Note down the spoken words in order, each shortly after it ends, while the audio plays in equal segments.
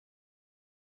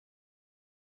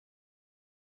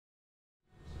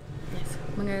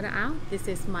This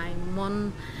is my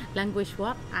Mon language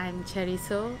word. I'm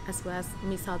Cheriso as well as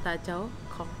Misauta Jau.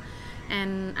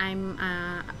 And I'm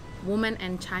a Women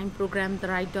and Child Program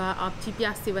Director of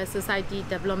GPR Civil Society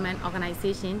Development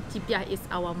Organization. GPR is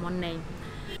our Mon name.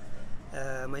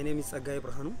 My name is Agai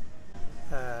Brahanu.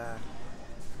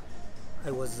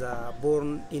 I was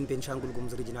born in Benshangul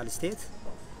Gumuz Regional State.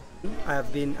 I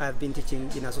have been teaching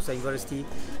in SOAS University,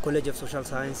 College of Social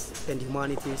Science and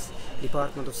Humanities,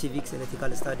 Department of Civics and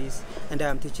Ethical Studies, and I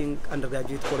am teaching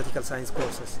undergraduate political science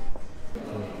courses.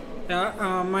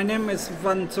 My name is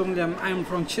Van Chung Liam. I'm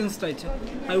from Chin State.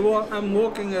 I'm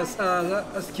working as a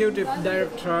executive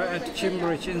director at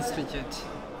Cambridge Institute.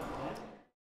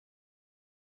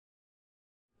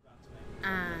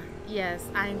 Yes,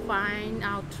 I find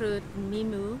out through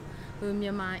MIMU,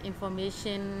 Myanmar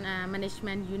Information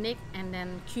Management Unit, and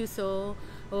then QSO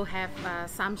who have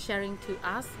some sharing to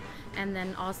us, and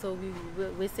then also we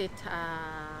visit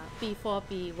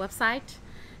P4P website,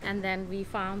 and then we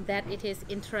found that it is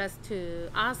interest to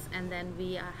us, and then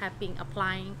we are having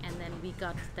applying, and then we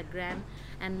got the grant,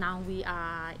 and now we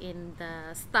are in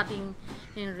the studying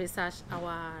in research,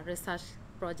 our research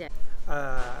project.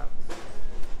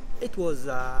 It was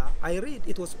I read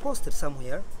it was posted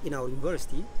somewhere in our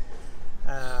university,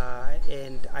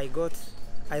 and I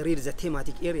read the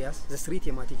thematic areas, the 3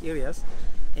 thematic areas,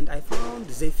 and I found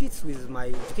they fit with my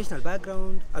educational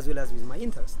background as well as with my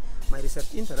interest, my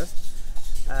research interest.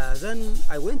 Then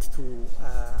I went to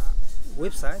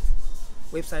website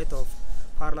of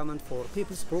Parliament for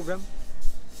People's Program.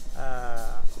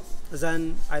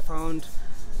 Then I found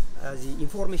the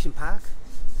information pack,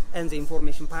 and the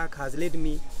information pack has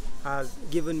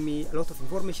given me a lot of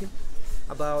information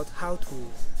about how to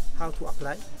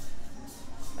apply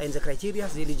and the criteria,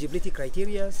 the eligibility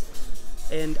criteria,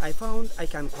 and I found I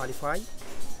can qualify.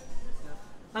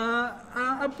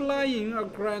 Applying a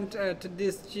grant at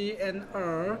this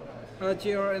GRNPP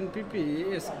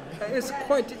is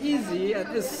quite easy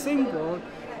and it's simple.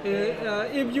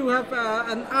 If you have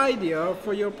an idea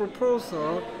for your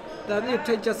proposal, then it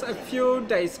takes just a few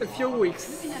days, a few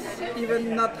weeks,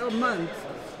 even not a month,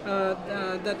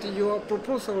 that your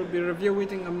proposal will be reviewed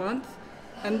within a month.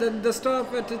 And then the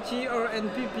staff at the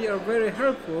GRNPP are very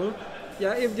helpful.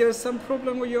 Yeah, if there's some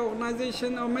problem with your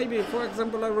organization, or maybe, for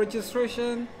example, a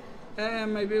registration,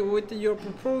 and maybe with your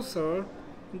proposal,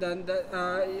 then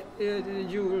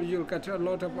you'll get a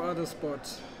lot of other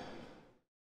spots.